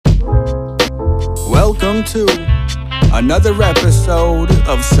welcome to another episode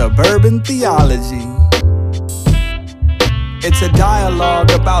of Suburban Theology. It's a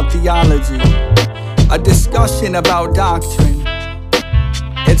dialogue about theology, a discussion about doctrine.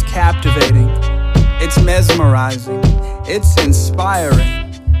 It's captivating, it's mesmerizing, it's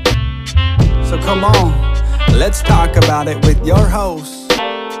inspiring. So come on, let's talk about it with your hosts,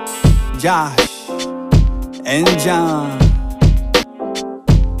 Josh and John.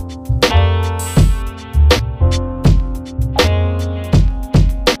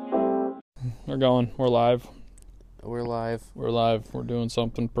 We're going. We're live. We're live. We're live. We're doing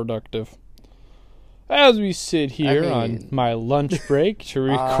something productive. As we sit here on my lunch break to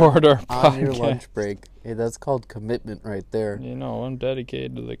record our podcast. On your lunch break. Hey, that's called commitment right there. You know, I'm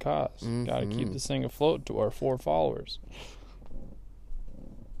dedicated to the cause. Got to keep this thing afloat to our 4 followers.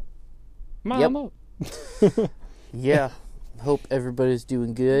 Mama. Yep. Yeah. Hope everybody's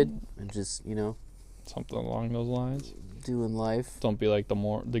doing good and just, Something along those lines. Doing life. Don't be like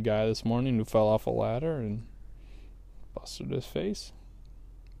the guy this morning who fell off a ladder and busted his face.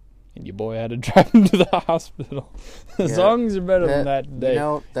 And your boy had to drive him to the hospital. As long as you're better than that today.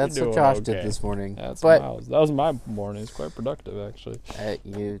 That's what Josh did this morning. That was my morning. It's quite productive, actually.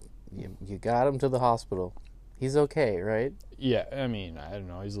 You got him to the hospital. He's okay, right? Yeah, I mean, I don't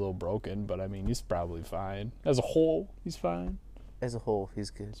know. He's a little broken, but I mean, he's probably fine. As a whole, he's fine. As a whole,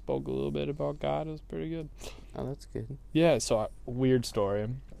 he's good. Spoke a little bit about God. It was pretty good. Oh, that's good. Yeah, so weird story. Okay.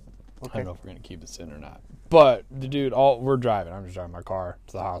 I don't know if we're going to keep this in or not. But the dude, we're driving. I'm just driving my car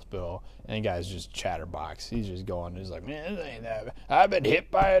to the hospital. And the guy's just chatterbox. He's just going. He's like, man, this ain't that bad. I've been hit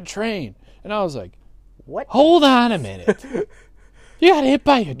by a train. And I was like, what? Hold on a minute. You got hit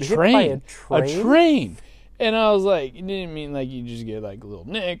by a train. A train. And I was like, it didn't mean like you just get like a little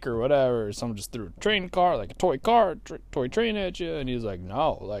nick or whatever. Or someone just threw a train car, like a toy car, toy train at you. And he was like,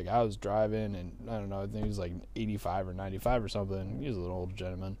 no. Like I was driving and I don't know. I think he was like 85 or 95 or something. He was a little older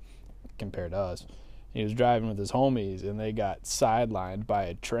gentleman compared to us. He was driving with his homies and they got sidelined by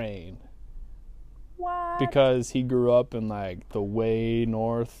a train. What? Because he grew up in like the way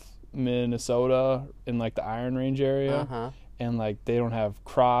north Minnesota in like the Iron Range area. Uh-huh. And like they don't have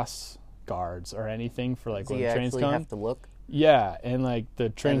cross guards or anything for like when the trains come. Have to look? Yeah, and like the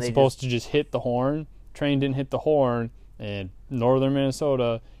train's supposed to just hit the horn. Train didn't hit the horn, and northern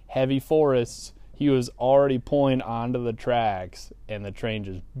Minnesota, heavy forests, he was already pulling onto the tracks, and the train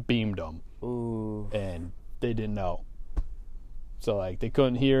just beamed him. Ooh. And they didn't know. So like they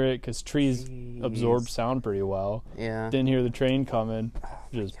couldn't hear it because trees absorb sound pretty well. Yeah. Didn't hear the train coming.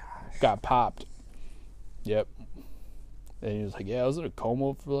 Just got popped. Yep. And he was like, yeah, I was in a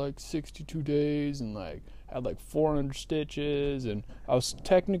coma for like 62 days and like had like 400 stitches and I was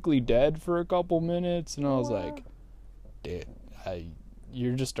technically dead for a couple minutes. And I was like, dude,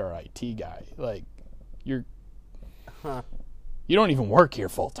 you're just our IT guy. Like, you don't even work here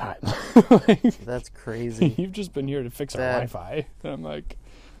full time. Like, that's crazy. You've just been here to fix our Wi-Fi. And I'm like,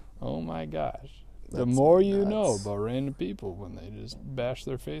 oh my gosh. The more you know about random people when they just bash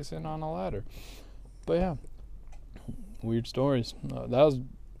their face in on a ladder. But yeah. Weird stories. That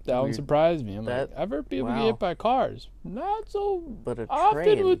one surprised me. I'm like, I've heard people get hit by cars. Not so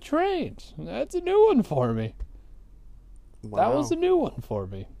often with trains. That's a new one for me. Wow. That was a new one for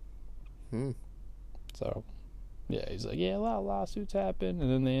me. Hmm. So, yeah, he's like, yeah, a lot of lawsuits happen.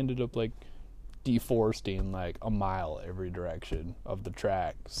 And then they ended up, like, deforesting, like, a mile every direction of the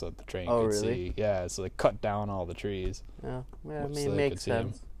track so that the train could see. Yeah, so they cut down all the trees. Yeah, I mean, it makes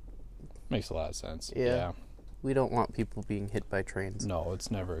sense. Makes a lot of sense. Yeah. We don't want people being hit by trains. No,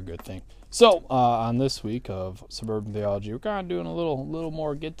 it's never a good thing. So, on this week of Suburban Theology, we're kind of doing a little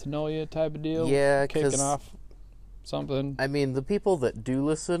more get-to-know-you type of deal. Yeah, kicking off something. I mean, the people that do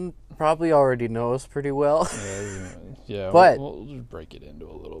listen probably already know us pretty well. Yeah, but we'll just break it into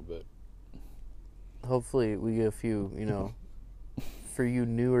a little bit. Hopefully, we get a few, for you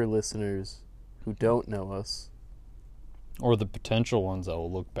newer listeners who don't know us. Or the potential ones that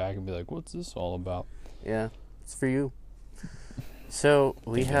will look back and be like, what's this all about? Yeah. It's for you. So,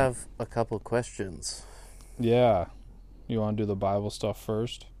 we have a couple questions. Yeah. You want to do the Bible stuff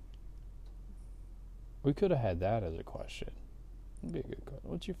first? We could have had that as a question. That'd be a good question.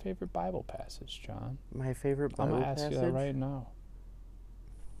 What's your favorite Bible passage, John? My favorite Bible passage? I'm going to ask you that right now.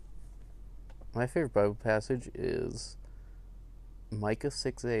 My favorite Bible passage is Micah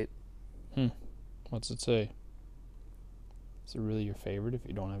 6:8. What's it say? Is it really your favorite if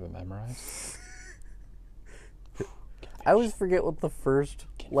you don't have it memorized? I always forget what the first,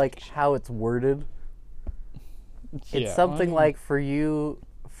 how it's worded. It's something like for you,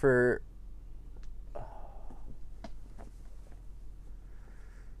 for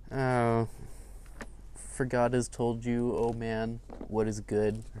For God has told you, O man, what is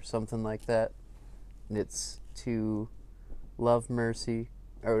good, or something like that. And it's to love mercy,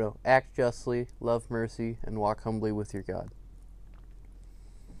 or no, act justly, love mercy, and walk humbly with your God.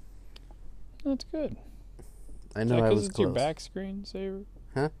 That's good. I know Is that I 'cause was it's close. your back screen, Saber?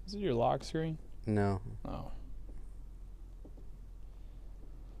 Huh? Is it your lock screen? No, Oh.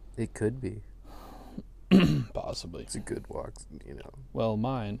 it could be. Possibly. It's a good walk, you know. Well,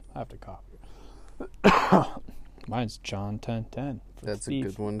 mine, I have to copy. Mine's John 10:10. That's a thief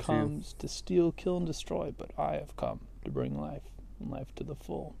good one, too. comes to steal, kill, and destroy, but I have come to bring life, and life to the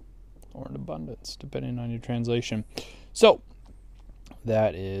full, or in abundance, depending on your translation. So,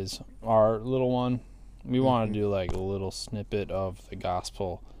 that is our little one. We want to do like a little snippet of the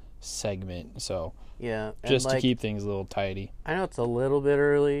gospel segment, so Yeah. And just to like, keep things a little tidy. I know it's a little bit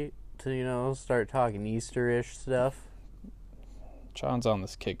early to, you know, start talking Easter-ish stuff. John's on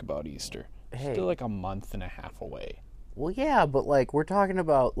this kick about Easter. Hey. Still like a month and a half away. Well, yeah, but like we're talking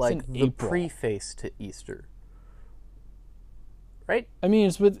about like in the April. preface to Easter, right? I mean,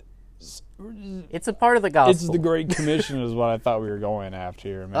 it's with... It's a part of the gospel. It's the Great Commission is what I thought we were going after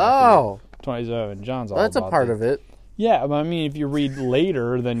here. Oh, 27. John's all well, that's a about part that. of it. Yeah, but I mean, if you read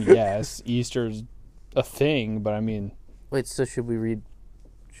later, then yes, Easter's a thing. But I mean, Wait, so should we read?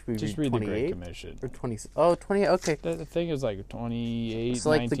 Should we just read read the Great 28 Commission. or 20? Oh, 20. Okay. The thing is like 28, It's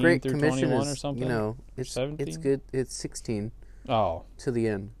like 19 the Great through Commission 21 is, or something. you know, it's 17? good. It's 16 Oh, to the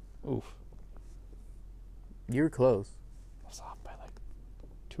end. oof. You're close, I was off by like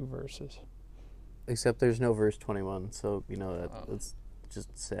 2 verses. except there's no verse 21. So you know Oh. that's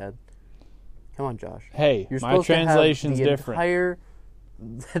just sad. Come on, Josh. Hey, You're my supposed to have translation's the different. Entire...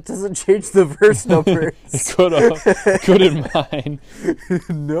 That doesn't change the verse numbers. Could in mine.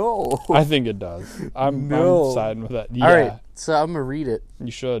 No. I think it does. I'm siding with that. Yeah, All right, so I'm gonna read it. you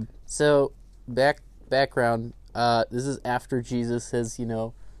should. So background. This is after Jesus has, you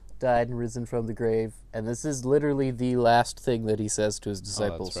know, died and risen from the grave, and this is literally the last thing that he says to his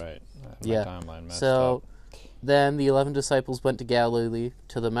disciples. Oh, that's right. My Yeah. timeline messed So up. then the 11 disciples went to Galilee,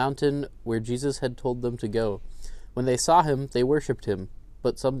 to the mountain where Jesus had told them to go. When they saw him, they worshipped him,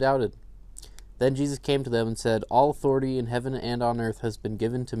 but some doubted. Then Jesus came to them and said, "All authority in heaven and on earth has been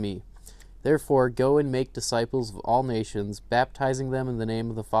given to me. Therefore, go and make disciples of all nations, baptizing them in the name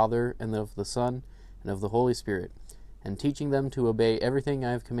of the Father, and of the Son, and of the Holy Spirit, and teaching them to obey everything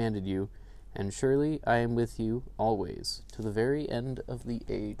I have commanded you. And surely I am with you always, to the very end of the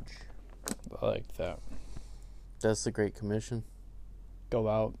age." I like that. That's the Great Commission. Go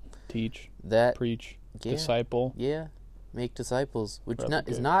out, teach, That, preach, yeah, disciple. yeah, make disciples, which is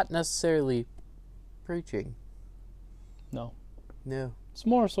Replicate. not necessarily preaching. No. No. It's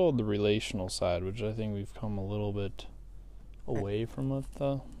more so the relational side, which I think we've come a little bit away from with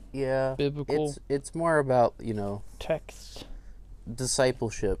the Yeah. biblical It's more about, you know, text.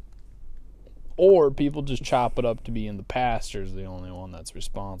 discipleship. Or people just chop it up to being the pastor's the only one that's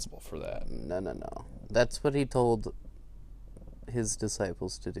responsible for that. No. That's what he told his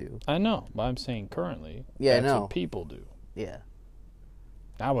disciples to do. I know, but I'm saying currently, Yeah, I that's know. what people do. Yeah.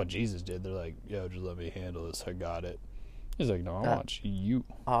 Not what Jesus did. They're like, yo, just let me handle this. I got it. He's like, no, I want you.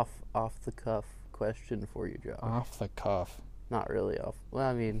 Off the cuff question for you, Josh. Off the cuff. Not really off. Well,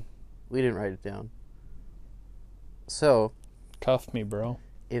 I mean, we didn't write it down. So, Cuff me, bro.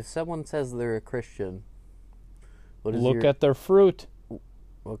 if someone says they're a Christian, what is Look your... at their fruit.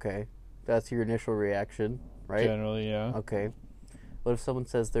 Okay. That's your initial reaction, right? Generally, yeah. Okay. What if someone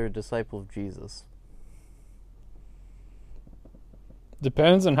says they're a disciple of Jesus?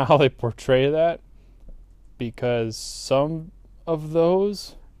 Depends on how they portray that, because some of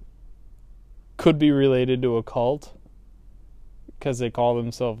those could be related to a cult because they call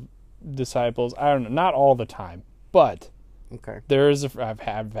themselves disciples. I don't know, not all the time, but Okay. I've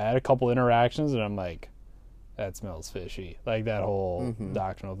had a couple interactions and I'm like, that smells fishy, like that whole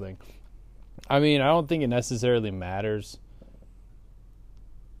doctrinal thing. I mean, I don't think it necessarily matters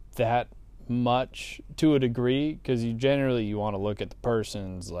that much to a degree, because you want to look at the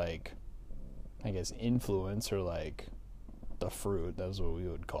person's, like, I guess, influence, or like the fruit. That's what we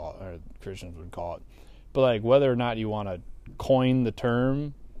would call it, or Christians would call it. But like whether or not you want to coin the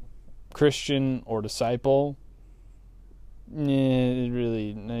term Christian or disciple, it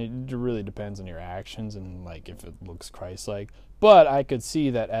really depends on your actions and like if it looks Christ-like. But I could see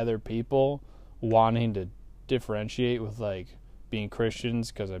that other people wanting to differentiate with like being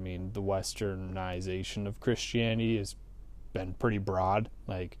Christians, because I mean the westernization of Christianity has been pretty broad.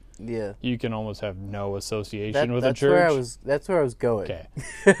 Like, Yeah. you can almost have no association with a that's church. That's where I was going. Okay.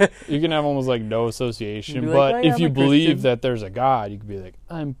 You can have almost like no association, You'd be but like, if "I am you a believe Christian." that there's a God, you could be like,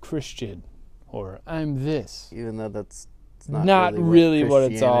 I'm Christian. or I'm this. Even though that's Not really what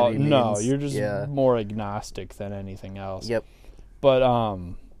it's all. Christianity No, means. you're just Yeah. more agnostic than anything else. Yep. But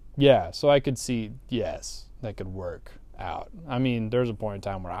yeah. So I could see, yes, that could work out. I mean, there's a point in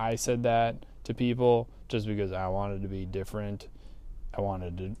time where I said that to people just because I wanted to be different. I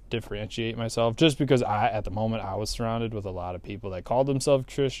wanted to differentiate myself just because at the moment I was surrounded with a lot of people that called themselves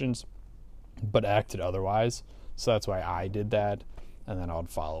Christians but acted otherwise. So that's why I did that. And then I would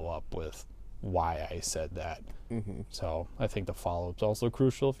follow up with why I said that. Mm-hmm. So I think the follow-up's also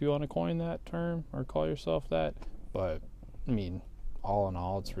crucial if you want to coin that term or call yourself that. But, I mean, all in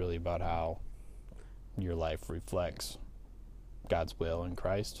all, it's really about how your life reflects God's will in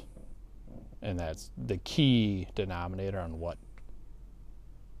Christ. And that's the key denominator on what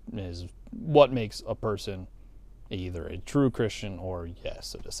makes a person either a true Christian or,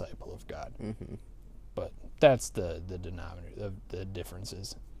 yes, a disciple of God. Mm-hmm. But that's the denominator of the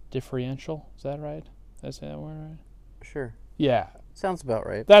differences. Differential, is that right? Did I say that word right? Sure. Yeah. Sounds about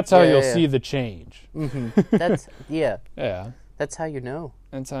right. That's how Yeah, you'll yeah, see the change. Mm-hmm. That's yeah. Yeah. That's how you know.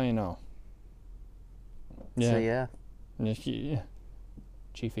 That's how you know. So Yeah. yeah. Yeah.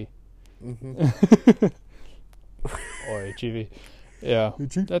 Chiefy. Mm-hmm. Or Chiefy. Yeah.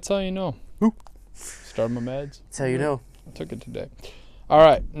 That's how you know. Start my meds. That's how you know. I took it today. All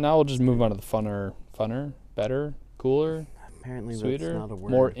right. Now we'll just move on to the funner, better, cooler, Apparently sweeter, that's not a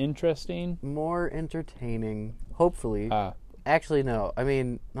word. more interesting. More entertaining. Hopefully. Ah, Actually, no. I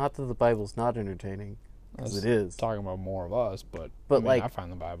mean, not that the Bible's not entertaining, because that's it is. talking about more of us, but But, I mean, like- I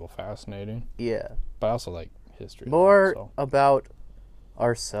find the Bible fascinating. Yeah. But I also like history. More So. about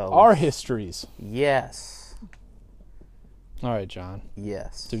ourselves. Our histories. Yes. All right, John.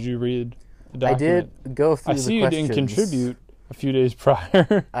 Yes. Did you read the I document? did go through I the see you questions. didn't contribute a few days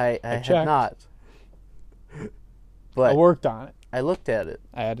prior. I had checked. not. I But worked on it. I looked at it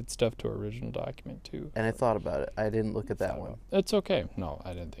I added stuff to our original document too. and I thought about it. I didn't look at that one. It's okay. No,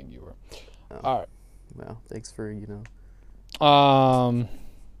 I didn't think you were. Oh. All Well, thanks for, right.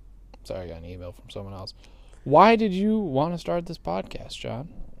 Sorry, I got an email from someone else. Why did you want to start this podcast, John?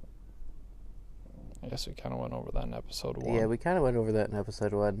 I guess we kind of went over that in episode 1. Yeah, we kind of went over that in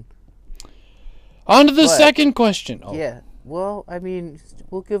episode 1. On to the But- second question. Oh, Yeah. Well, I mean,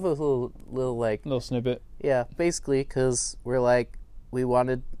 we'll give a little like, little snippet. yeah, basically, because we're like, we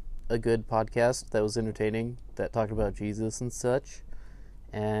wanted a good podcast that was entertaining, that talked about Jesus and such,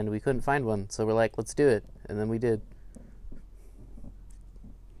 and we couldn't find one, so we're like, let's do it, and then we did.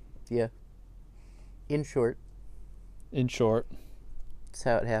 Yeah. In short, In short, that's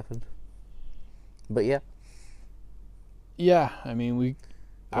how it happened. But yeah, yeah. I mean,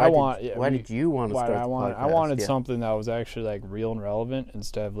 why why did you want to why start I the wanted, podcast? I wanted Yeah. something that was actually like real and relevant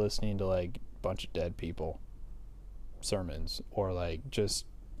instead of listening to like a bunch of dead people sermons or like just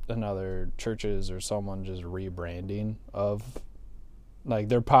another churches or someone just rebranding of like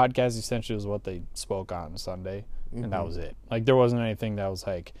their podcast essentially was what they spoke on Sunday and that was it. Like there wasn't anything that was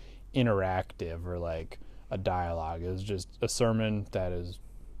like interactive or like a dialogue. It was just a sermon that is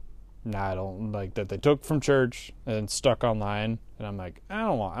not like that they took from church and stuck online, and I'm like, I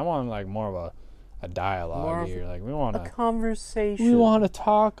want like more of a dialogue More of here. Like we want A conversation. to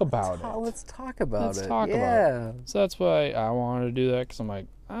talk about it. Let's talk about Let's it. talk about yeah. So that's why I wanted to do that because I'm like,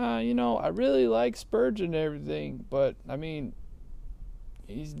 I really like Spurgeon and everything, but I mean,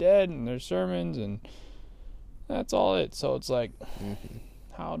 he's dead and there's sermons and that's all it. So it's like,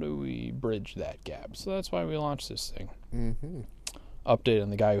 how do we bridge that gap? So that's why we launched this thing. Mm-hmm. Update on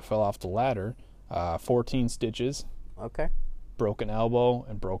the guy who fell off the ladder. 14 stitches, Okay. broken elbow,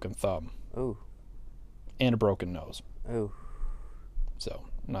 and broken thumb, Ooh. and a broken nose. Ooh. So,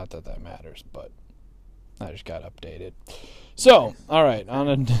 not that matters, but I just got updated. So, all right,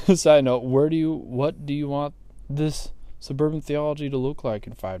 on a side note, what do you want this suburban theology to look like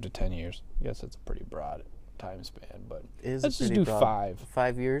in 5 to 10 years? I guess it's a pretty broad time span, but Is let's just pretty do broad. 5.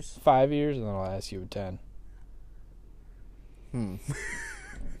 5 years? 5 years, and then I'll ask you a 10.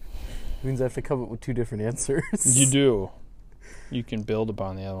 Means I have to come up with 2 different answers. You do. You can build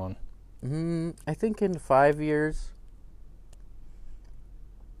upon the other one. I think in 5 years,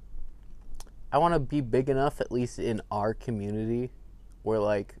 I want to be big enough, at least in our community, where,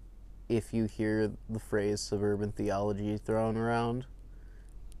 like, if you hear the phrase suburban theology thrown around,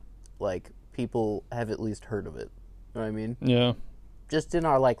 like, people have at least heard of it. You know what I mean? Yeah. Just in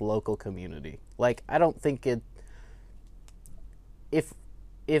our, like, local community. Like, I don't think it...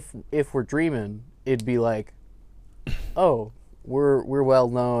 If we're dreaming, it'd be like, oh, we're well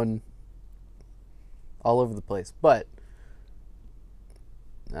known all over the place. But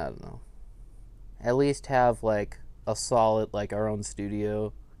I don't know. At least have like a solid, like our own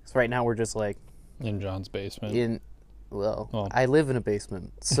studio So right now we're just like In John's basement. Well, I live in a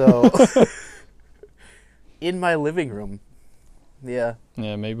basement, so in my living room. Yeah.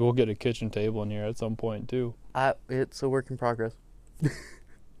 Yeah, maybe we'll get a kitchen table in here at some point too. It's a work in progress.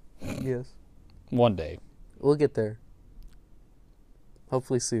 Yes. One day. We'll get there.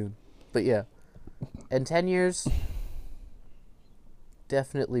 Hopefully soon. But yeah. In 10 years,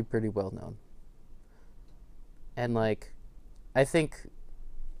 definitely pretty well known. And like, I think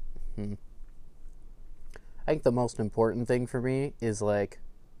the most important thing for me is like,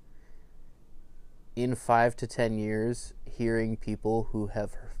 in 5 to 10 years, hearing people who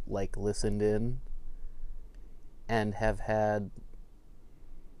have like listened in and have had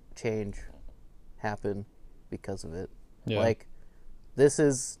change happen because of it. Yeah. Like,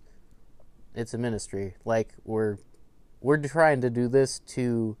 it's a ministry. Like, we're trying to do this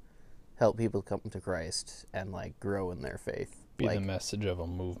to help people come to Christ and like grow in their faith. Be like, the message of a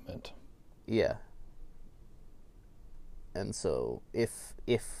movement. Yeah. And so if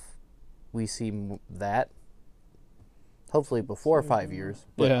we see that, hopefully before 5 years,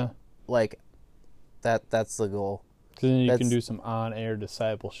 but Yeah. like that's the goal. Because then you can That's- do some on-air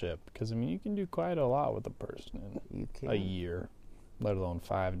discipleship. Because, I mean, you can do quite a lot with a person You in can. a year, let alone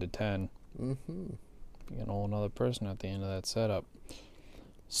 5 to 10. Mm-hmm. Be an whole another person at the end of that setup.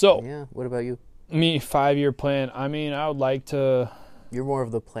 So, Yeah. What about you? me, 5-year plan. I mean, I would like to... You're more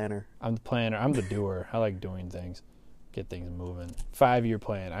of the planner. I'm the planner. I'm the doer. I like doing things. Get things moving. 5-year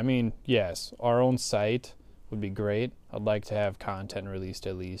plan. I mean, yes, our own site would be great. I'd like to have content released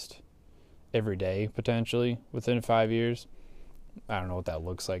at least every day, potentially, within 5 years. I don't know what that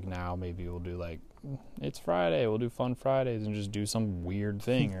looks like now. Maybe we'll do like, it's Friday, we'll do Fun Fridays and just do some weird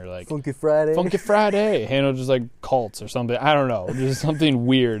thing. Or like, Funky Friday. Funky Friday. Handle just like cults or something. I don't know. Just something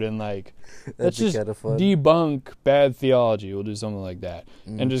weird and like, let's That'd be just kinda fun. debunk bad theology. We'll do something like that.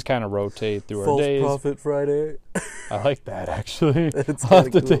 And just kind of rotate through our False days. Prophet Friday. I like that, actually. It's I'll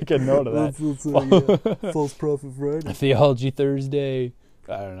have to kinda cool. take a note of that. Yeah. False Prophet Friday. Theology Thursday.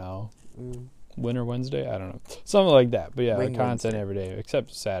 I don't know. Winter Wednesday? I don't know. Something like that. But yeah, Wing like content Wednesday. every day,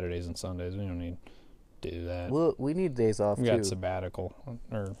 except Saturdays and Sundays. We don't need to do that. Well, we need days off We too. got sabbatical.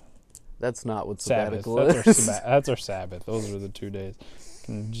 Or That's not what Sabbath. sabbatical That's is. that's our Sabbath. Those are the 2 days.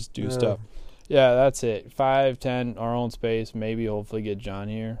 Can just do Yeah. stuff. Yeah, that's it. 5, 10, our own space. Maybe hopefully get John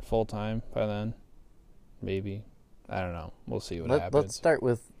here full time by then. Maybe. I don't know. We'll see what Let's happens. start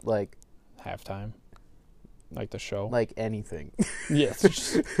with like Halftime. Like the show. anything. Yes.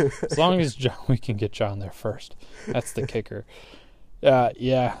 As long as we can get John there first. That's the kicker.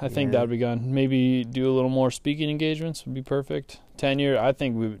 Yeah, I think Yeah. that would be good. Maybe do a little more speaking engagements would be perfect. 10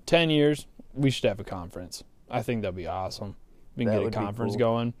 years, we should have a conference. I think that'd be awesome. We can That get a would be conference cool.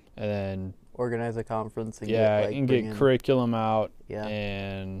 going and then Organize a conference and and bring get in- curriculum out Yeah.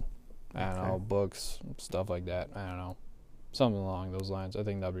 and I don't know, books, stuff like that. I don't know. Something along those lines. I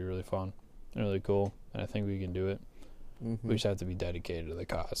think that'd be really fun and really cool. And I think we can do it. Mhm. We just have to be dedicated to the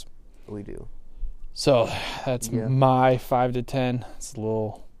cause. We do. So that's Yeah. my 5 to 10. It's a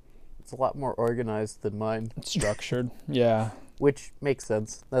little It's a lot more organized than mine, structured. Yeah. which makes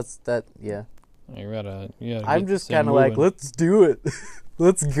sense. Yeah. You gotta I'm get just this thing kind of like, moving. let's do it.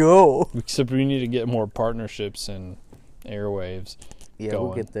 Let's go. Except we need to get more partnerships and airwaves Yeah, we'll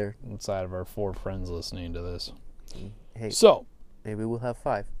going. get there. inside of our 4 friends listening to this. Hey, So, maybe we'll have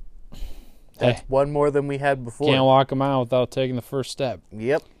 5. hey, That's one more than we had before. can't walk a mile without taking the first step.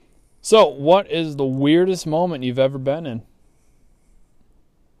 Yep. So, what is the weirdest moment you've ever been in?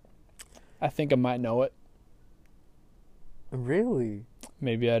 I think I might know it. Really?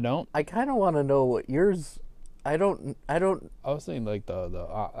 Maybe I don't. I kind of want to know what yours. I don't. I was thinking like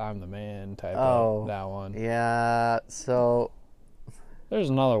the I'm the man type Oh. of that one. Yeah. So There's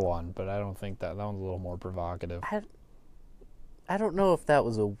another one, but I don't think that one's a little more provocative. I don't know if that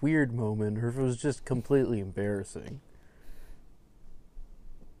was a weird moment or if it was just completely embarrassing.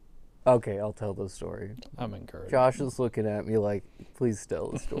 Okay, I'll tell the story. I'm encouraged. Josh is looking at me like, please tell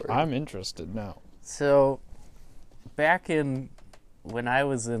the story. I'm interested now. So, back when I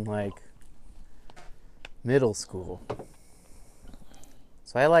was in like middle school,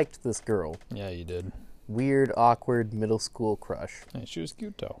 so I liked this girl. Yeah, you did. Weird, awkward middle school crush. Hey, she was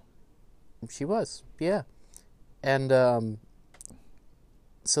cute though. She was, yeah. And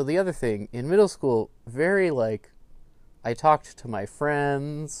so the other thing, in middle school, very like, I talked to my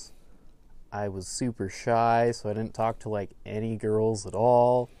friends. I was super shy, so I didn't talk to like any girls at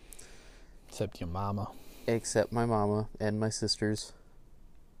all, Except your mama. except my mama and my sisters.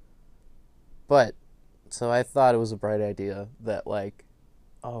 But, so I thought it was a bright idea that like,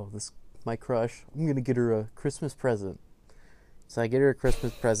 oh, this my crush, I'm gonna get her a Christmas present. So I get her a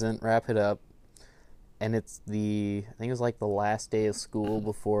Christmas present, wrap it up, and it's I think it was like the last day of school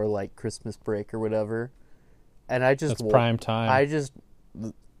before like Christmas break or whatever. And I just... That's prime time.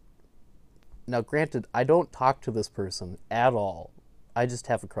 Now, granted, I don't talk to this person at all. I just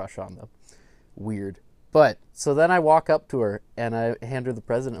have a crush on them. Weird. But, so then I walk up to her, and I hand her the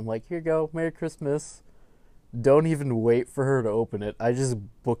present. I'm like, here you go, Merry Christmas. Don't even wait for her to open it. I just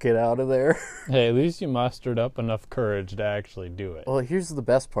book it out of there. Hey, at least you mustered up enough courage to actually do it. Well, here's the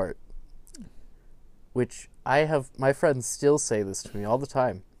best part. Which my friends still say this to me all the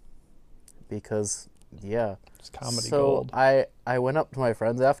time. Because, yeah. It's comedy so gold. I went up to my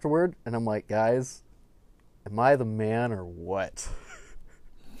friends afterward, and I'm like, guys, am I the man or what?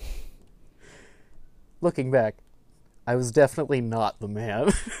 Looking back, I was definitely not the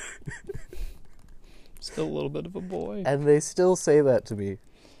man. Still a little bit of a boy. And they still say that to me.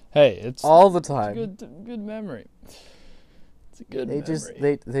 Hey, it's all the time. It's a good memory. It's a good they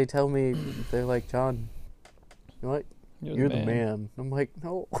memory. They tell me, they're like, John, you know what? You're the man. I'm like,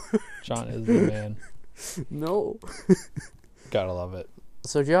 no. John is the man. No. Gotta love it.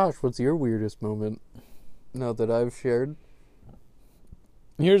 So Josh, what's your weirdest moment now that I've shared?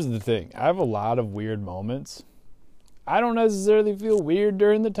 Here's the thing. I have a lot of weird moments. I don't necessarily feel weird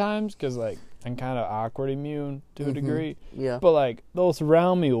during the times because, like, I'm kind of awkward immune to a degree. Yeah. But, like, those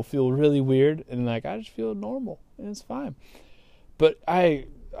around me will feel really weird. And, like, I just feel normal. And it's fine. But I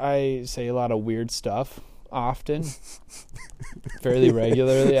say a lot of weird stuff often. Fairly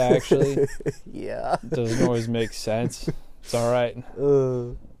regularly, actually. Yeah. It doesn't always make sense. It's all right.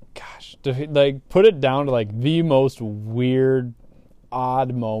 Gosh. To, like, put it down to, like, the most weird,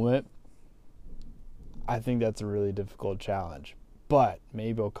 odd moment, I think that's a really difficult challenge. But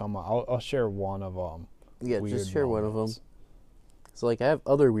maybe I'll share one of them. Yeah, just share one of them. So, like, I have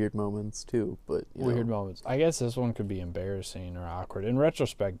other weird moments, too, but, weird moments. I guess this one could be embarrassing or awkward. In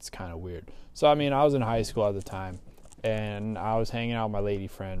retrospect, it's kind of weird. So, I mean, I was in high school at the time, and I was hanging out with my lady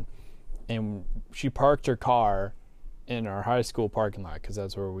friend, and she parked her car in our high school parking lot, because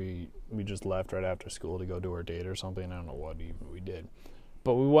that's where we just left right after school to go do our date or something. I don't know what even we did.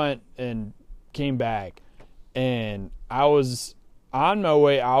 But we went and came back, and I was on my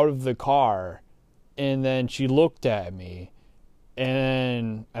way out of the car, and then she looked at me,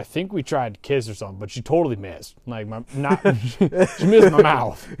 and I think we tried to kiss or something, but she totally missed. Like, she missed my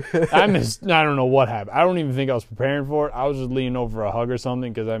mouth. I don't know what happened. I don't even think I was preparing for it. I was just leaning over a hug or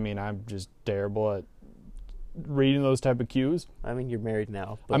something, because, I mean, I'm just terrible at reading those type of cues. I mean, you're married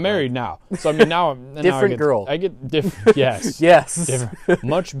now. I'm married now. So, I mean, now I'm... Different girl. I get different... Yes. Yes. Different,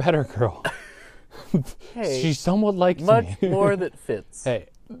 much better girl. Hey, she's somewhat like much me. more that fits. Hey,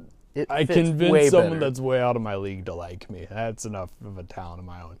 it I fits convinced way someone better. that's way out of my league to like me. That's enough of a talent of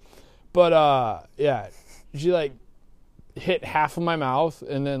my own. But yeah, she like hit half of my mouth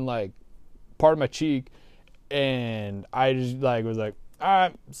and then like part of my cheek, and I just like was like, all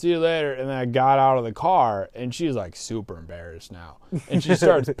right, see you later. And then I got out of the car, and she's like super embarrassed now, and she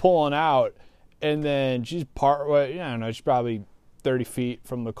starts pulling out, and then she's I don't know, she's probably 30 feet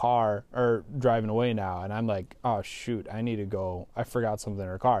from the car or driving away now, and I'm like, oh shoot, I need to go, I forgot something in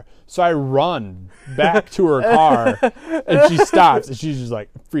her car. So I run back to her car, and she stops, and she's just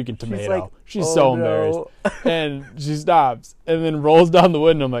like freaking tomato. She's oh, so no. embarrassed. And she stops and then rolls down the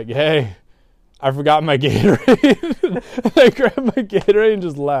window. I'm like, hey, I forgot my Gatorade. I grabbed my Gatorade and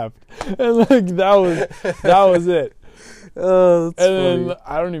just left, and like that was it. Oh, that's and funny. then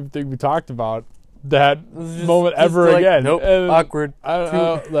I don't even think we talked about that moment ever like, again. Nope, and awkward. I don't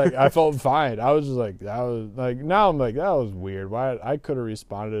know, like I felt fine. I was just like, that was like, now I'm like, that was weird. Why I could have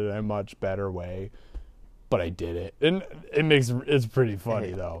responded in a much better way, but I did it, and it's pretty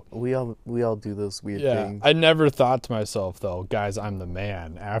funny though. We all do those weird Yeah, things. I never thought to myself though, guys, I'm the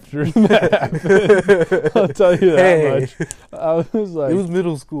man. After that happened, I'll tell you that much. I was like, it was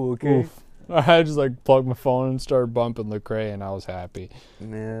middle school, okay? Oof. I just like plugged my phone and started bumping Lecrae, and I was happy.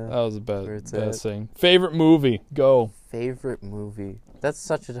 Yeah. That was the Where it's best at. thing. Favorite movie? Go. Favorite movie? That's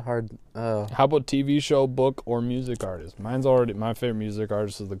such a hard. How about TV show, book, or music artist? Mine's already my favorite music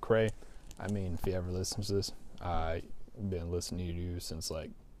artist is Lecrae. I mean, if you ever listen to this, I've been listening to you since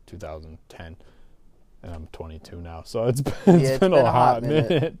like 2010, and I'm 22 now, so it's been a hot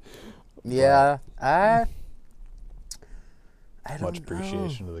minute. Yeah, I don't Much know.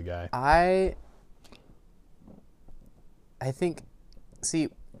 appreciation to the guy. I think, see,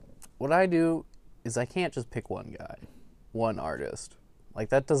 what I do is I can't just pick one guy, one artist. Like,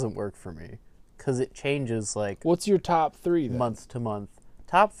 that doesn't work for me, because it changes, like, What's your top three then? month to month.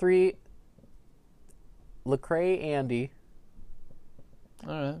 Top three, Lecrae, Andy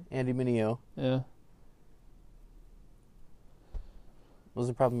All right. Mineo. Yeah. Those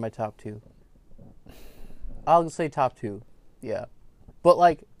are probably my top two. I'll say top two. Yeah. But,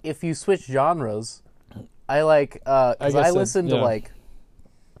 like, if you switch genres, I like, because I listen to, like...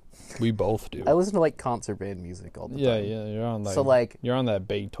 We both do. I listen to, like, concert band music all the time. Yeah, you're on, like... So, like... You're on that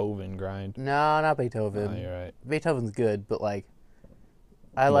Beethoven grind. No, not Beethoven. Oh, you're right. Beethoven's good, but, like...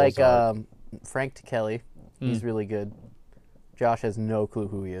 I Mozart. like, Frank Kelly. He's really good. Josh has no clue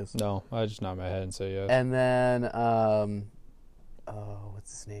who he is. No, I just nod my head and say yes. And then,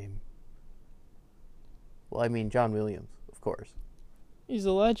 what's his name? Well, I mean, John Williams, of course. He's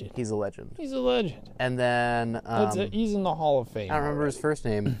a legend. He's a legend. He's a legend. And then, He's in the Hall of Fame. I don't remember his already. first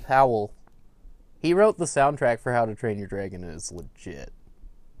name. Powell. He wrote the soundtrack for How to Train Your Dragon, and it's legit.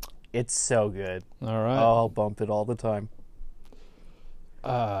 It's so good. All right. Oh, I'll bump it all the time.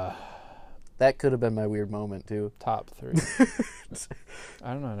 That could have been my weird moment, too. Top 3.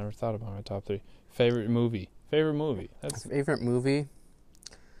 I don't know. I never thought about my top 3. Favorite movie. That's. Favorite movie?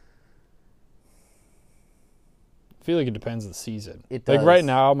 I feel like it depends on the season. It Like does. right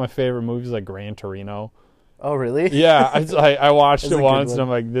now, my favorite movie is like Gran Torino. Oh, really? Yeah, I watched That's it a good once one. and I'm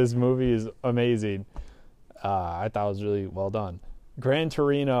like, this movie is amazing. I thought it was really well done. Gran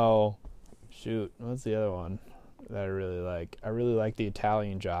Torino. Shoot, what's the other one that I really like? I really like The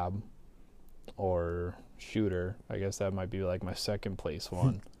Italian Job, or Shooter. I guess that might be like my second place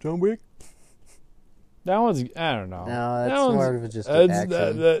one. John Wick? That one's, I don't know. No, that's one's- more of just an action.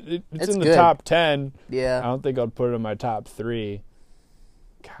 It's It's in the good. top 10. I Yeah. don't think I'd put it in my top 3.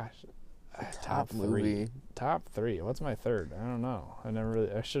 Gosh, Top three. movie. Top 3. What's my third? I don't know.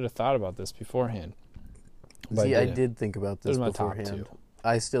 I should have thought about this beforehand. But See, I didn't. did think about this Those are my top beforehand. 2.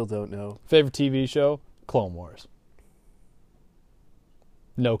 I still don't know. Favorite TV show? Clone Wars.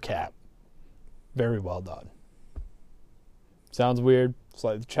 No cap. Very well done. Sounds weird,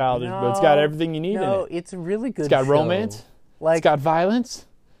 slightly childish, but it's got everything you need in No, it. it's a really good It's got show. romance. Like, It's got violence,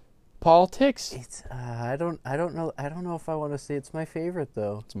 politics. it's I don't know if I want to say it's my favorite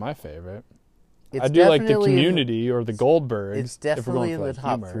though. It's my favorite. It's I do like the definitely in Community or the Goldbergs. It's if we're going definitely for, in the like,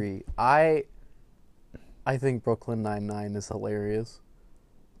 top humor. 3. I think Brooklyn Nine-Nine is hilarious.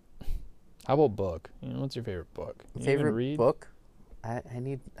 How about book? What's your favorite book? You even Favorite read? book? I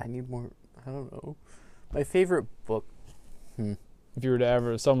need more. I don't know. My favorite book. If you were to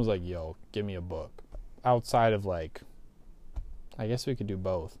ever, someone's like, "Yo, give me a book," outside of like, I guess we could do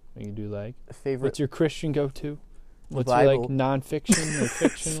both. We could do like, Favorite. what's your Christian go-to? What's your Bible. like non-fiction or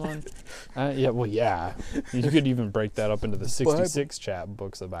fiction one? Yeah. You could even break that up into the 66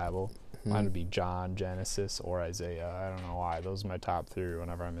 books of the Bible. Mine would be John, Genesis, or Isaiah. I don't know why. Those are my top 3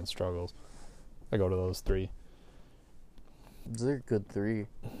 whenever I'm in struggles. I go to those 3. They're good 3.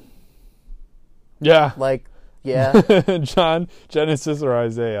 Yeah. Like, yeah, John, Genesis, or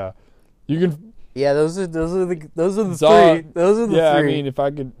Isaiah. You can. yeah. Those are the It's all- 3. Those are the Yeah, 3. I mean, if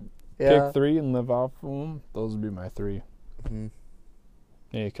I could yeah. pick 3 and live off of them, those would be my 3. Mhm.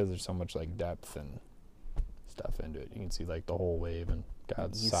 Yeah, because there's so much like depth and stuff into it. You can see like the whole wave and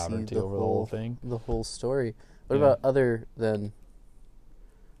God's You see sovereignty the over the whole thing. The whole story. What Yeah. about other than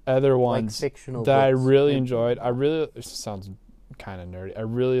Other like ones fictional that I books? really Like, enjoyed. It sounds kind of nerdy. I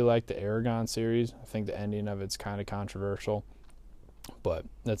really like the Aragon series. I think the ending of it's kind of controversial, but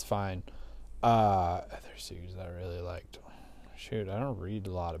that's fine. Other series that I really liked. Shoot, I don't read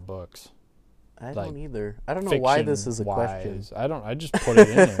a lot of books. I like, don't either. I don't know why this is a question. Fiction-wise. I just put it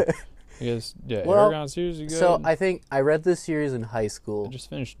in there. Because, yeah, Well, Aragon series is good. So I think I read this series in high school. I just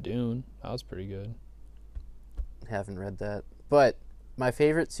finished Dune. That was pretty good. Haven't read that. But my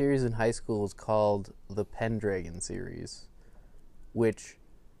favorite series in high school was called the Pendragon series, which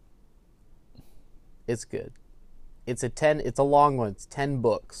it's good. It's a long one. It's 10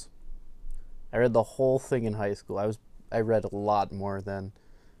 books. I read the whole thing in high school. I read a lot more then.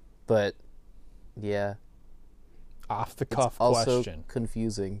 But yeah, Off the it's cuff also question.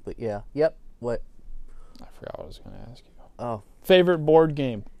 confusing, but yeah. Yep. What? I forgot what I was going to ask you. Oh, Favorite board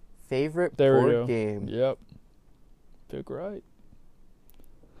game? favorite There we board go. game. Yep. Pick right.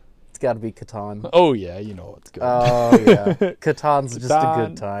 It's got to be Catan. Oh, yeah, you know what's good. Oh yeah, Catan's just a Catan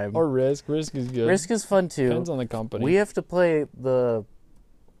good time. Or Risk. Risk is good. Risk is fun too. Depends on the company. We have to play the,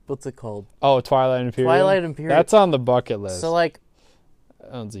 what's it called? Oh, Twilight Imperium? Twilight Imperium. That's on the bucket list. So like,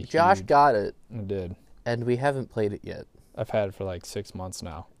 That one's a Josh huge- got it, I did. and we haven't played it yet. I've had it for like 6 months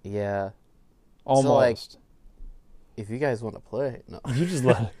now. Yeah. Almost. like, If you guys want to play, no. You just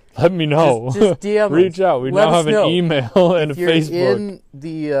let me know. Just DM us. Reach out. We Let now us have an know. email and If a you're Facebook. in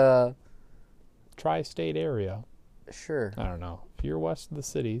the, Tri-state area. sure. I don't know. If you're west of the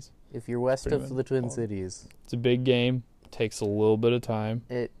cities, If you're west Pretty of much the Twin all. Cities, it's a big game. Takes a little bit of time,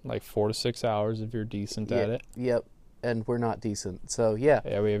 it. like 4 to 6 hours if you're decent Yeah, at it. Yep. and we're not decent. So yeah.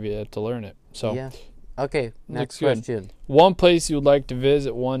 Yeah, we have yet to learn it. So Yeah. Okay, next good. question. One place you would like to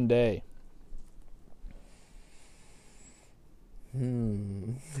visit one day.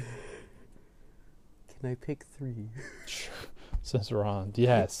 Can I pick 3? Since we're on,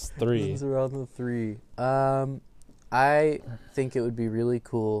 yes, 3. Since we're on the 3. I think it would be really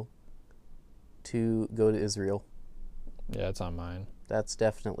cool to go to Israel. Yeah, it's on mine. That's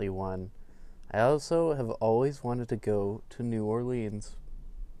definitely one. I also have always wanted to go to New Orleans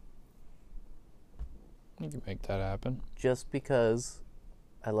You can make that happen. just because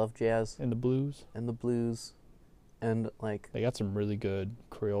I love jazz In the blues, and the blues and like they got some really good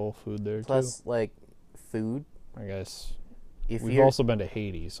Creole food there plus like food. too. I guess If we've you're also been to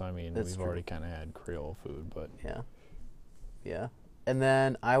Haiti, so I mean That's we've true. already kind of had Creole food, but Yeah. Yeah. And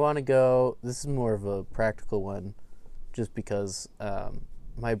then I want to go, this is more of a practical one, just because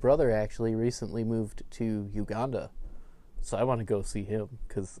my brother actually recently moved to Uganda. So I want to go see him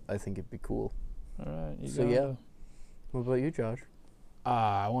because I think it'd be cool. all right. You So, gotta- yeah. What about you, Josh?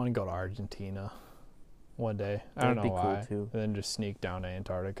 I want to go to Argentina one day. I don't That'd know be cool, why. too. And then just sneak down to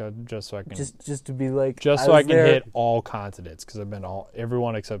Antarctica just so I can Just to be like, just so was I can there. hit all continents because I've been to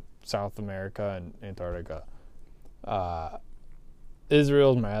everyone except South America and Antarctica.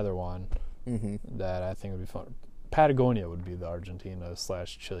 Israel's my other one Mm-hmm. that I think would be fun. Patagonia would be the Argentina /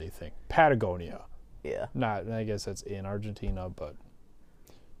 Chile thing. Patagonia, Yeah, not I guess that's in Argentina, but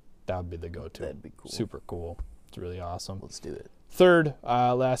that would be the go-to. that'd be cool. Super cool. It's really awesome. Let's do it. Third,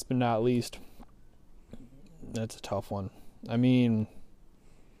 last but not least, that's a tough one. I mean,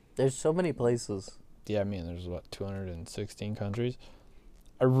 There's so many places. yeah, I mean, there's 216 countries.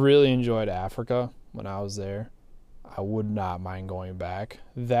 I really enjoyed Africa when I was there. I would not mind going back.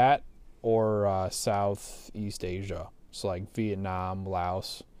 That or Southeast Asia, so like Vietnam,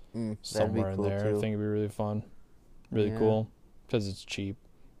 Laos, That'd be somewhere in cool there. too. I think it'd be really fun, really Yeah. cool because it's cheap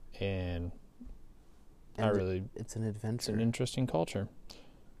and not And really. It's an It's adventure. an interesting culture.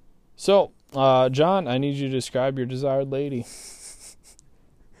 So, John, I need you to describe your desired lady.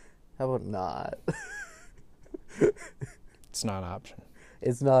 How about not? It's not an option.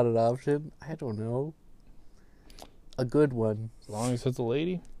 It's not an option. I don't know. A good one. As long as it's a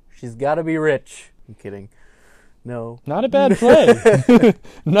lady. She's got to be rich. I'm kidding. No. Not a bad play.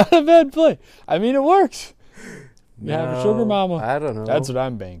 Not a bad play. I mean, it works. You have a sugar No, mama. I don't know. That's what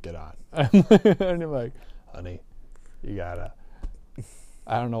I'm banking on. And I'm like, honey, you gotta.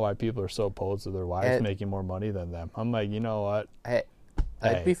 I don't know why people are so opposed to their wives making more money than them. I'm like, you know what? I'd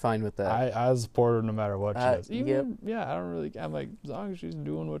Hey, be fine with that. I support her no matter what she does. yep. Even, yeah, I don't really. I'm like, as long as she's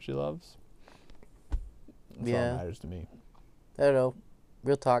doing what she loves. That's all Yeah. that matters to me. I don't know.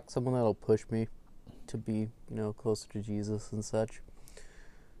 Real talk, someone that'll push me to be, closer to Jesus and such.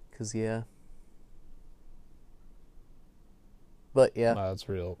 'Cause, yeah. But, yeah. That's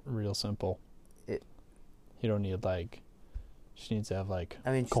real simple. You don't need she needs to have I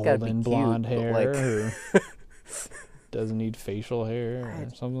mean, she's gotta be golden cute, blonde but, hair, like- or doesn't need facial hair or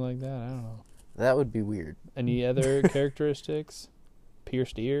something like that. I don't know. That would be weird. Any other characteristics?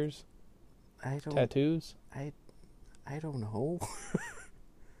 Pierced ears, I don't... tattoos. I don't know.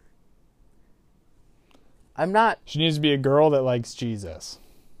 I'm not... She needs to be a girl that likes Jesus.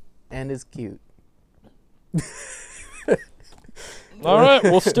 And is cute. All right,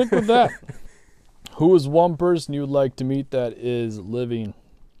 we'll stick with that. Who is one person you would like to meet that is living?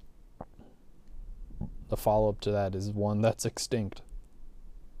 The follow-up to that is one that's extinct.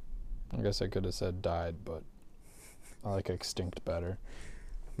 I guess I could have said died, but I like extinct better.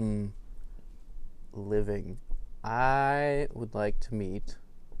 Living. I would like to meet...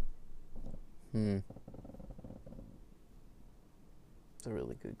 It's a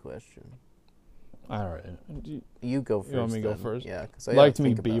really good question. All right. You go first. You want me to go then. first? Yeah, because I'd like to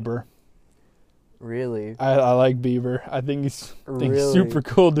meet Bieber. Really? I like Bieber. I think he's Really? super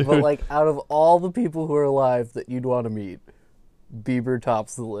cool, dude. But like, out of all the people who are alive that you'd want to meet, Bieber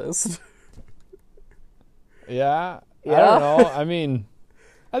tops the list. Yeah? Yeah? I don't know. I mean,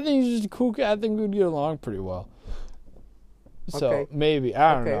 I think he's just a cool guy. I think we'd get along pretty well. So, Okay. maybe.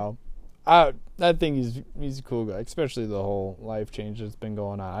 I don't Okay. know. I think he's a cool guy, especially the whole life change that's been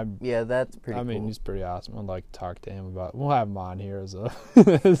going on. Yeah, that's pretty I mean, cool. he's pretty awesome. I'd like to talk to him about. We'll have him on here as a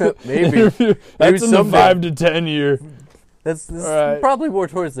Maybe. interview. That's in the someday. 5 to 10 year. This is Alright. probably more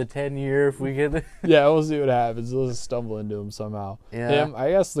towards the 10 year if we get... Yeah, we'll see what happens. We'll just stumble into him somehow. Yeah. Him,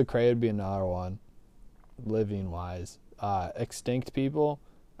 I guess Lecrae would be another one, living wise. Extinct people.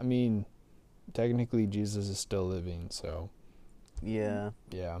 I mean, technically Jesus is still living, so Yeah,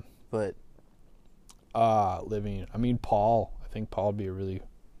 yeah. but... Living. I mean, Paul. I think Paul would be a really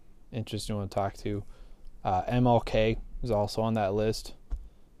interesting one to talk to. MLK is also on that list.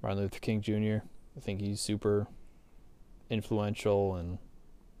 Martin Luther King Jr. I think he's super influential and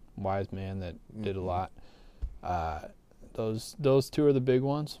wise man that did a lot. Those two are the big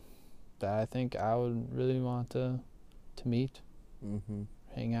ones that I think I would really want to meet,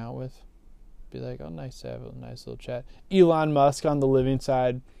 hang out with, be like, oh, nice to have a nice little chat. Elon Musk on the living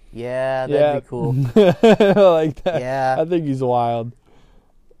side. Yeah, that'd be cool. I like that. Yeah. I think he's wild.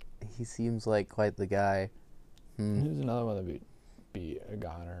 He seems like quite the guy. Here's another one that'd be a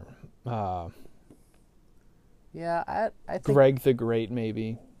goner. Yeah, I think... Greg the Great,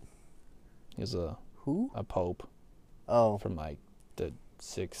 maybe. He's Who? a pope. Oh. From like the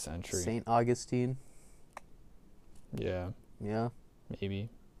 6th century. St. Augustine. Yeah. Yeah. Maybe.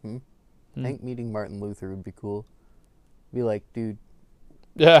 I think meeting Martin Luther would be cool. Be like, dude.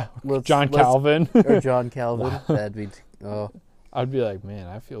 Yeah. John Calvin. Or John Calvin. That'd be... I'd be like, man,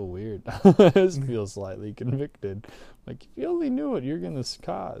 I feel weird. I just feel slightly convicted. Like, if you only knew what you're going to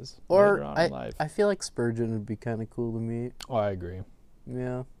cause later on in life. I feel like Spurgeon would be kind of cool to meet. Oh, I agree.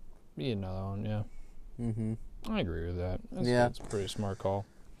 Yeah. Be another one, yeah. I agree with that. That's a pretty smart call.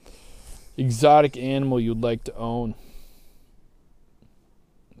 Exotic animal you'd like to own.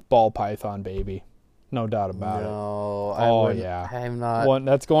 Ball python, baby. No doubt about it. No, yeah. I'm not.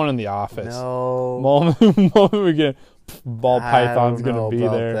 That's going in the office. No. Moment we get ball python's going to be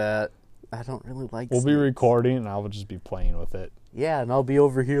there. That. I don't really like We'll snakes. be recording and I will just be playing with it. Yeah, and I'll be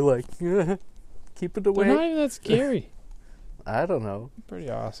over here like, keep it away. They're not even that scary. I don't know. Pretty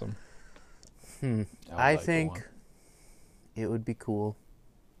awesome. I think it would be cool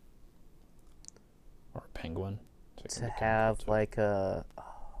or a penguin to have like a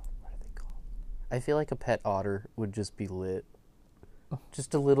what are they called? I feel like a pet otter would just be lit.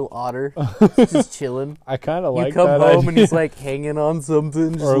 Just a little otter, just chilling. I kind of like that. You come home idea. and he's like hanging on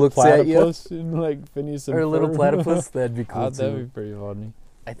something, just or looks at you. And like Phineas and or a little Ferb. platypus. That'd be cool too. That'd be pretty funny.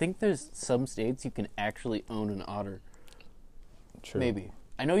 I think there's some states you can actually own an otter. True. Maybe.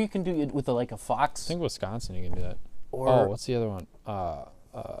 I know you can do it with like a fox. I think Wisconsin you can do that. Or what's the other one?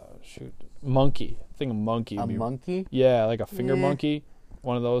 Shoot, monkey. I think a monkey. A monkey? Yeah, like a finger monkey.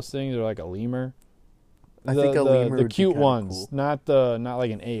 One of those things, or like a lemur. I think a lemur the would cute be kinda ones, cool. not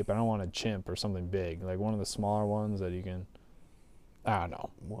like an ape. I don't want a chimp or something big. Like one of the smaller ones that you can. I don't know.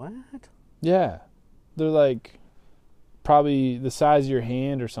 What? Yeah, they're like probably the size of your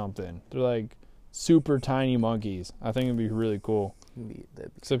hand or something. They're like super tiny monkeys. I think it'd be really cool.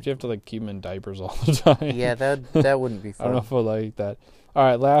 Except you have to like keep them in diapers all the time. Yeah, that wouldn't be fun. I don't know if I like that. All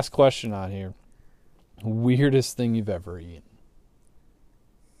right, last question on here. Weirdest thing you've ever eaten?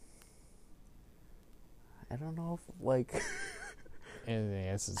 I don't know if like anything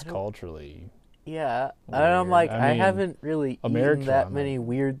else is culturally. Yeah, weird. and I'm like, I mean, haven't really eaten that many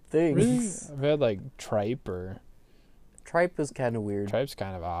weird things. Really? I've had like tripe or. Tripe is kind of weird. Tripe's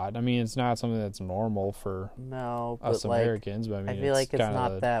kind of odd. I mean, it's not something that's normal for us like, Americans, but I mean, I feel like it's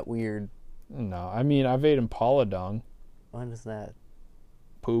not that weird. No, I mean, I've ate impala dung. What is that?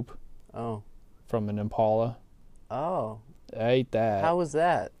 Poop. Oh. From an impala. Oh. I ate that. How was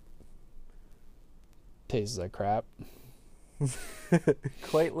that? Tastes like crap.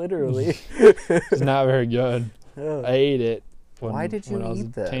 Quite literally. It's not very good. Oh. I ate it. Why did you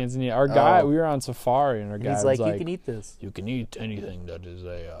eat that? Tanzania. Our guy, we were on safari, and our guy was like, you can eat this. You can eat anything that is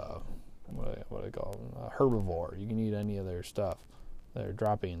a what do they call them? A herbivore. You can eat any of their stuff, their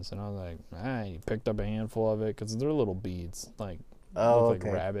droppings. And I was like, he picked up a handful of it because they're little beads, like look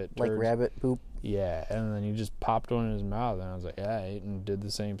like rabbit turds. Like rabbit poop. Yeah, and then he just popped one in his mouth, and I was like, yeah, I ate and did the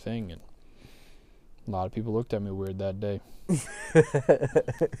same thing, and a lot of people looked at me weird that day.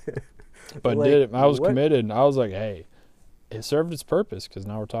 But like, did it. I was committed, and I was like, hey. It served its purpose because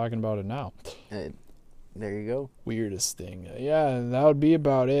now we're talking about it now. There you go. Weirdest thing. Yeah, that would be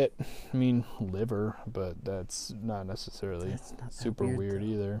about it. I mean, liver, but that's not necessarily super weird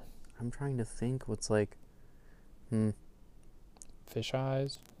either. I'm trying to think what's like. Fish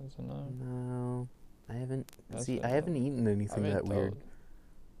eyes? That's another. No, I haven't. I haven't eaten anything that weird.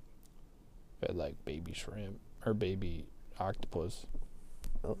 I had like baby shrimp or baby octopus.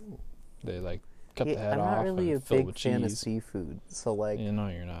 Oh. They like cut the head I'm off. not really a and fill big with fan of cheese. seafood, so like. Yeah, no,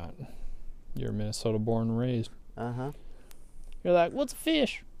 you're not. You're Minnesota born and raised. Uh-huh. You're like, what's a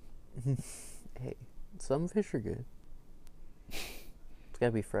fish? Hey, some fish are good. It's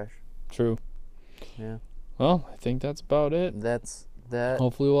gotta be fresh. True. Yeah. Well, I think that's about it. That's that.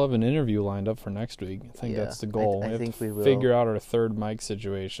 Hopefully we'll have an interview lined up for next week. I think that's the goal. I think we will. Figure out our third mic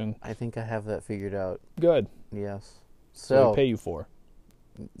situation. I think I have that figured out. Good. Yes. So we pay you for?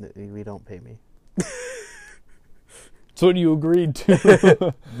 We don't pay me. That's what you agreed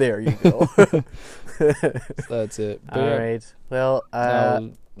to. There you go. That's it. But All yeah, right. Well, that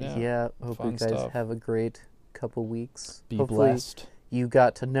was- yeah. Hope you fun guys stuff. have a great couple weeks. Be Hopefully blessed. you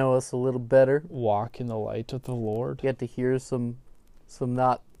got to know us a little better. Walk in the light of the Lord. Get to hear some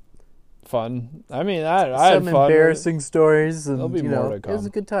not Fun. I mean, I had some fun with it. embarrassing stories, and There'll be you more know, to it was come. a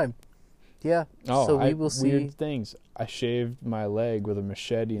good time. Yeah. Oh, so we will see. Weird things. I shaved my leg with a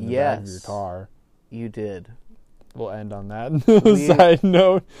machete in the back of your Yes. car. You did. We'll end on that. We- Side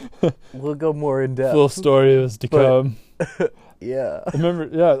note. We'll go more in depth. Full story was to But- come. Yeah. I remember,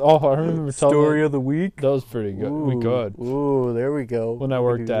 yeah. Oh, I remember telling Story that. of the week. That was pretty good. We good. Ooh, there we go. When I We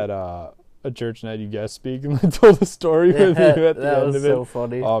worked do- at a church and I had you guys speak, and I told the story with you at the that end was of it. so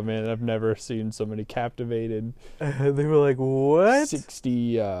funny. Oh man, I've never seen so many captivated They were like, "What?"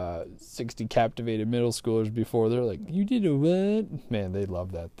 60 captivated middle schoolers before. They're like, "You did a what?" Man, they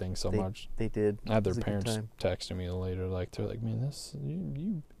love that thing so much. They did. I had It their was a good parents time. texting me later, like they're like, "Man,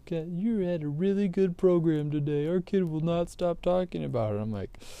 you had a really good program today. Our kid will not stop talking about it." I'm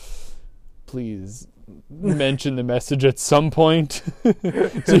like, please mention the message at some point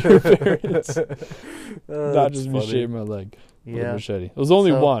to your parents, not That's just me funny. shaving my leg with a Yeah, machete. It was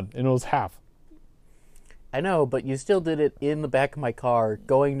only So- one, and it was half. I know, but you still did it in the back of my car,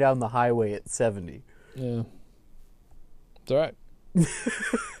 going down the highway at 70. Yeah, it's all right.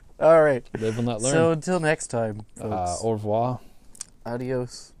 All right. Live and let learn. So until next time, folks. Au revoir.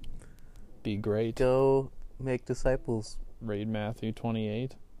 Adios. Be great. Go make disciples. Read Matthew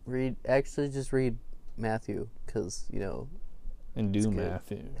 28 Just read Matthew, because and do It's good.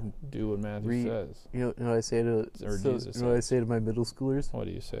 Matthew. Do what Matthew Read- says. you know what I say to Or Jesus you know what I says. say to my middle schoolers? What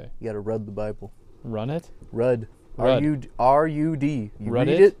do you say? You got to read the Bible. Run it. Rud. Rud. R-U-D. You Rud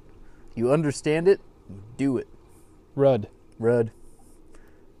read it? it. You understand it. You do it. Rud. Rud.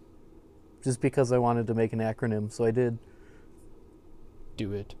 Just because I wanted to make an acronym, so I did.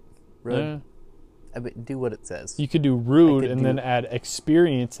 Do it. Rud. Eh. I mean, do what it says. You could do rude could and do- then add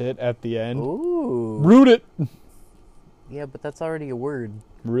experience it at the end. Ooh. Rude it. Yeah, but that's already a word.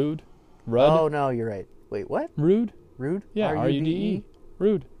 Rude. Rud. Oh, no, you're right. Wait, what? Rude. Rude? Yeah, R-U-D-E? R-U-D-E.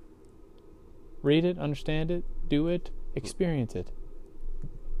 Rude. Read it, understand it, do it, experience it.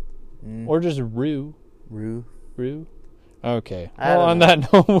 Mm. Or just rue. Rue. Rue. Okay. I Well, don't on know.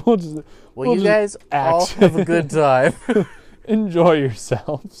 that note, we'll just Well, we'll you just guys all act. have a good time. enjoy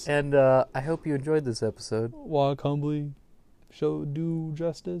yourselves. And I hope you enjoyed this episode. Walk humbly. Do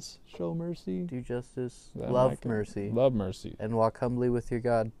justice. Show mercy. Do justice. That Love might- mercy. Love mercy. And walk humbly with your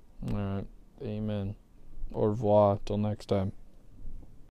God. All right. Amen. Au revoir. Till next time.